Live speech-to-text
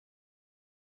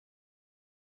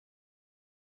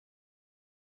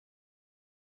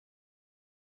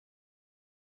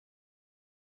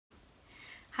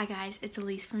Hi guys, it's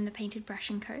Elise from the Painted Brush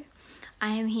 & Co. I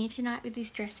am here tonight with this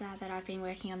dresser that I've been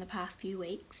working on the past few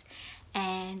weeks,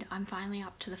 and I'm finally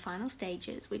up to the final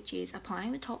stages, which is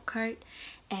applying the top coat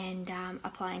and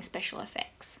applying special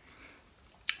effects.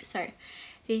 So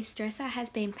this dresser has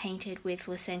been painted with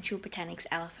Botanics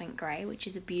Elephant Grey, which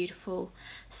is a beautiful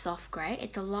soft grey.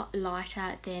 It's a lot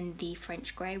lighter than the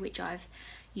French grey, which I've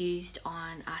used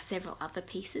on several other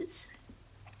pieces.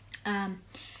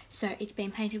 So it's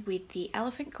been painted with the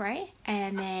elephant grey,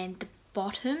 and then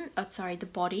the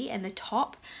body and the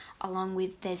top, along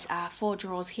with there's 4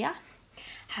 drawers here,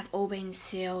 have all been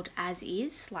sealed as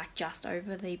is, like just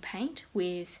over the paint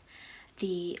with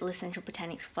the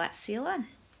Botanics flat sealer.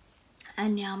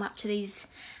 And now I'm up to these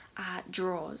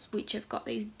drawers, which have got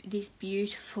this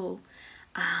beautiful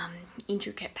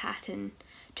intricate pattern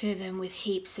to them with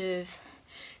heaps of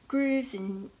grooves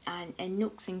and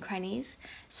nooks and crannies.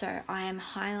 So I am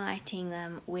highlighting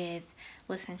them with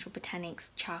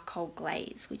Botanics charcoal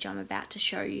glaze, which I'm about to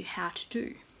show you how to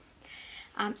do.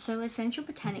 So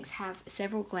Botanics have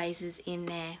several glazes in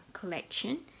their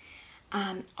collection.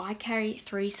 I carry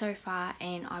 3 so far,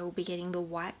 and I will be getting the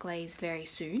white glaze very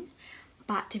soon.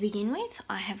 But to begin with,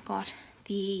 I have got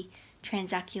the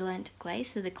translucent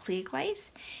glaze, so the clear glaze.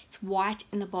 It's white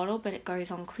in the bottle, but it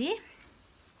goes on clear.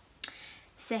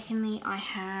 Secondly, I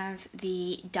have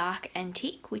the dark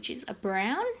antique, which is a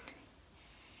brown.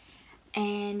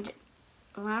 And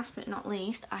last but not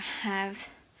least, I have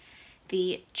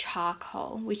the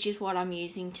charcoal, which is what I'm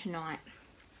using tonight.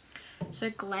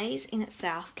 So glaze in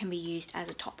itself can be used as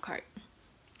a top coat.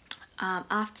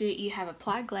 After you have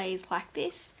applied glaze like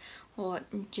this, or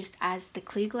just as the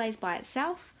clear glaze by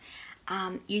itself,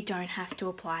 you don't have to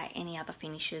apply any other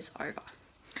finishes over.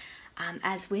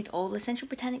 As with all Essential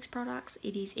Botanics products,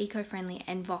 it is eco-friendly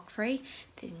and VOC-free.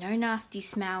 There's no nasty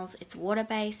smells. It's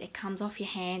water-based. It comes off your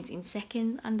hands in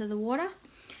seconds under the water.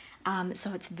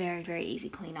 So it's very, very easy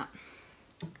cleanup.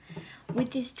 With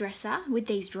this dresser, with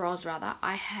these drawers rather,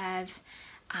 I have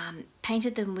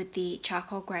painted them with the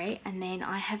charcoal grey, and then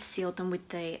I have sealed them with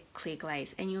the clear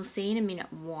glaze. And you'll see in a minute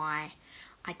why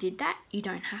I did that. You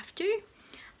don't have to,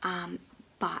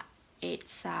 but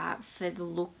it's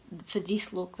for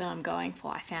this look that I'm going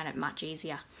for, I found it much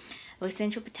easier. The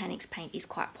Essential Botanics paint is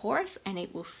quite porous, and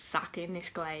it will suck in this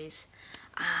glaze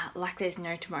like there's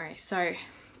no tomorrow. So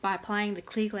by applying the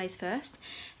clear glaze first,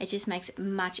 it just makes it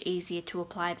much easier to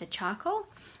apply the charcoal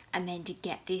and then to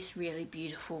get this really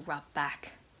beautiful rub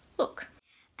back look.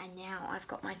 And now I've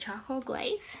got my charcoal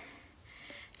glaze.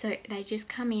 So they just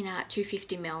come in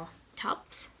 250ml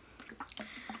tubs.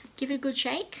 Give it a good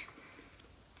shake.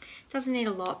 Doesn't need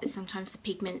a lot, but sometimes the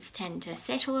pigments tend to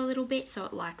settle a little bit, so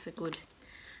it likes a good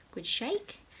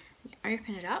shake. You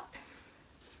open it up.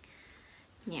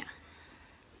 Now,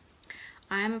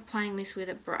 I am applying this with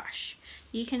a brush.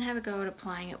 You can have a go at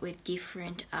applying it with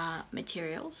different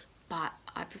materials, but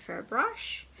I prefer a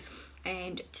brush.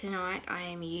 And tonight I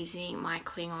am using my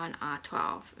Klingon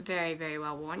R12. Very, very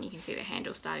well worn. You can see the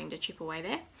handle starting to chip away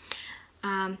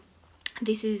there.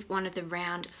 This is one of the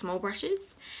round small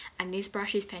brushes, and this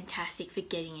brush is fantastic for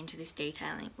getting into this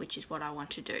detailing, which is what I want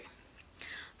to do.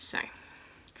 So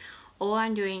all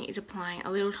I'm doing is applying a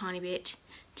little tiny bit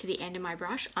to the end of my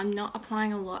brush. I'm not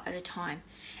applying a lot at a time,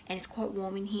 and it's quite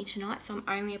warm in here tonight, so I'm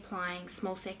only applying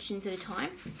small sections at a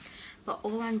time. But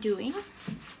all I'm doing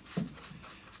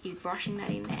is brushing that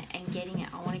in there and getting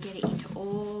it. I want to get it into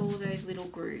all those little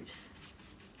grooves.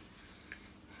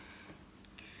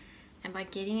 And by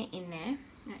getting it in there,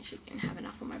 I actually didn't have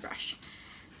enough on my brush.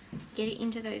 Get it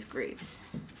into those grooves.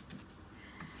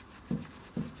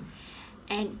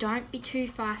 And don't be too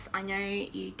fast. I know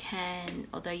you can,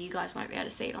 although you guys won't be able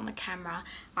to see it on the camera,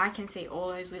 I can see all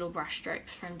those little brush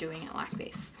strokes from doing it like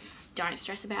this. Don't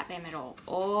stress about them at all.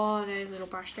 All those little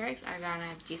brush strokes are going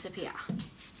to disappear.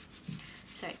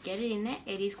 So get it in there.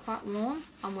 It is quite warm.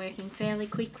 I'm working fairly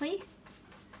quickly.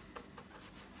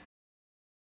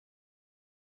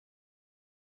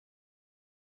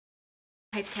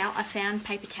 Paper towel. I found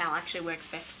paper towel actually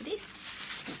works best for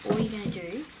this. And all you're going to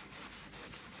do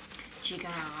is you're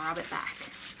going to rub it back.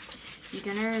 You're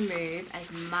going to remove as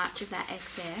much of that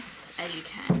excess as you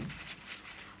can.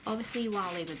 Obviously you want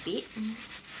to leave a bit,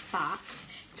 but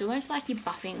it's almost like you're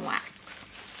buffing wax.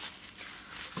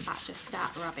 But just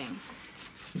start rubbing.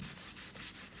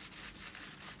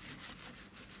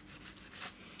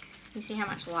 You see how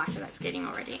much lighter that's getting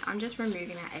already? I'm just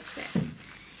removing that excess.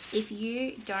 If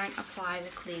you don't apply the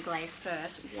clear glaze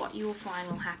first, what you will find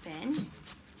will happen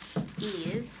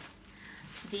is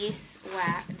this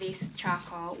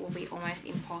charcoal will be almost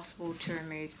impossible to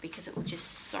remove because it will just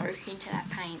soak into that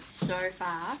paint so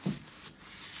fast.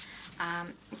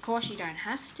 Of course you don't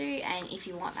have to, and if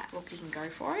you want that look you can go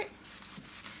for it.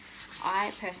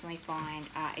 I personally find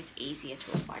it's easier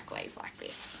to apply glaze like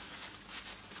this.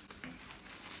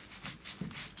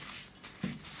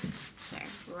 So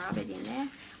rub it in there.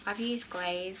 I've used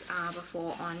glaze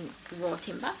before on raw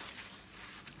timber,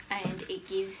 and it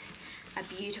gives a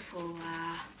beautiful,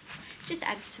 just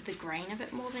adds to the grain of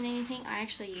it more than anything. I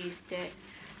actually used it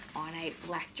on a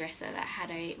black dresser that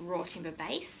had a raw timber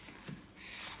base,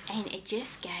 and it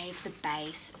just gave the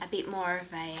base a bit more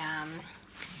of a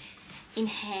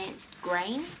enhanced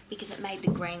grain, because it made the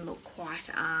grain look quite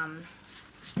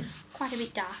a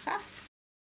bit darker.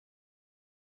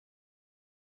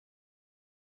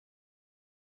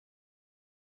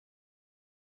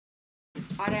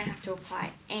 I don't have to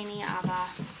apply any other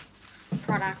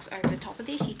products over the top of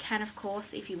this. You can, of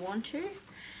course, if you want to,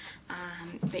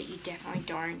 but you definitely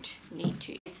don't need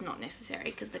to. It's not necessary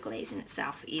because the glaze in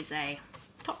itself is a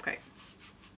top coat.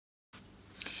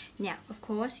 Now, of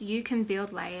course, you can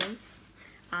build layers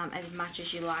as much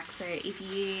as you like. So if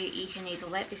you can either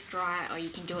let this dry or you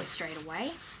can do it straight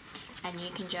away, and you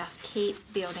can just keep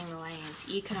building the layers.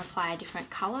 You can apply a different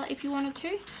color if you wanted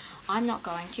to. I'm not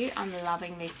going to. I'm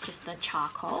loving this, just the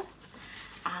charcoal.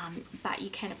 But you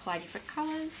can apply different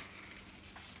colors.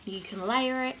 You can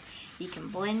layer it. You can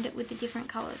blend it with the different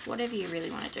colors, whatever you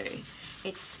really want to do.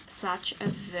 It's such a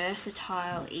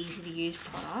versatile, easy to use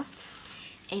product.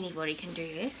 Anybody can do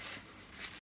this.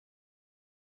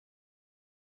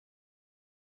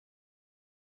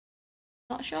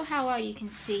 Not sure how well you can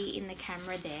see in the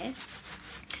camera there.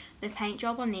 The paint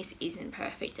job on this isn't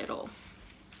perfect at all.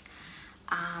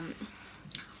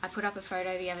 I put up a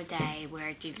photo the other day where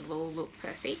it did all look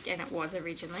perfect, and it was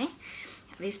originally.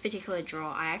 This particular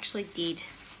drawer, I actually did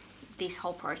this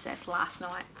whole process last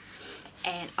night,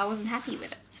 and I wasn't happy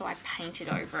with it, so I painted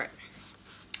over it.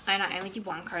 And I only did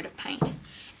one coat of paint,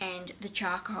 and the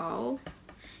charcoal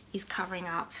is covering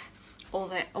up all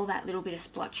that little bit of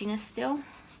splotchiness still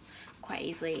quite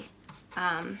easily.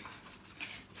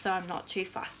 So I'm not too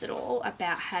fussed at all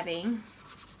about having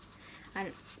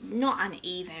not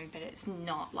uneven, but it's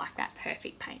not like that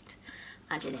perfect paint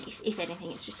underneath. If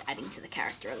anything, it's just adding to the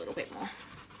character a little bit more.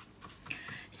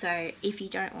 So if you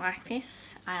don't like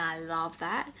this, and I love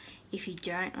that, if you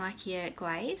don't like your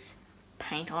glaze,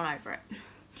 paint on over it.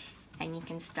 And you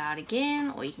can start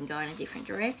again, or you can go in a different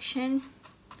direction.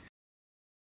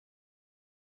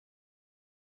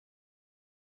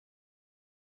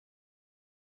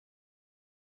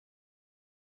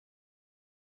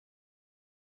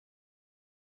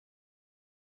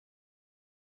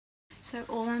 So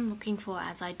all I'm looking for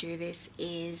as I do this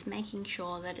is making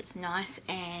sure that it's nice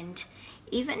and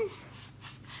even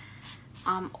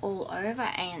all over,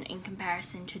 and in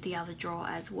comparison to the other drawer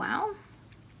as well.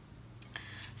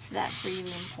 So that's really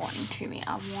important to me.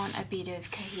 I want a bit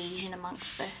of cohesion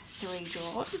amongst the three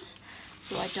drawers.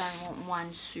 So I don't want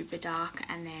one super dark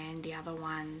and then the other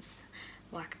one's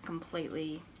like a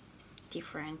completely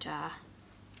different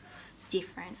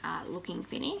looking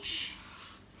finish.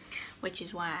 Which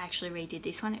is why I actually redid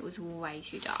this one. It was way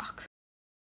too dark.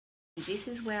 This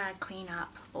is where I clean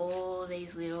up all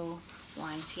these little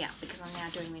lines here, because I'm now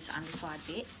doing this underside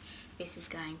bit. This is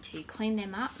going to clean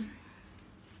them up.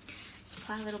 Just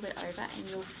apply a little bit over, and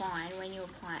you'll find when you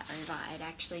apply it over, it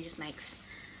actually just makes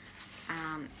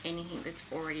anything that's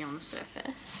already on the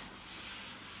surface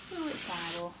a little bit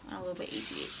pliable and a little bit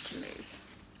easier to move.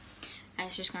 And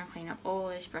it's just going to clean up all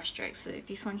those brush strokes. So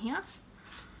this one here,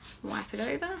 wipe it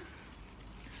over.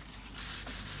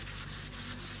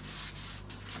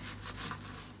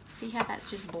 See how that's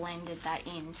just blended that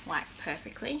in like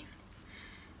perfectly,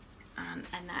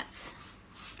 and that's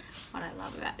what I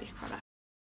love about this product.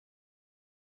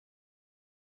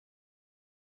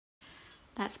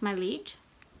 That's my lid,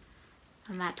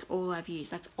 and that's all I've used.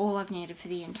 That's all I've needed for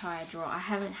the entire drawer. I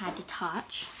haven't had to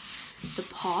touch the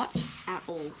pot at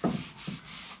all.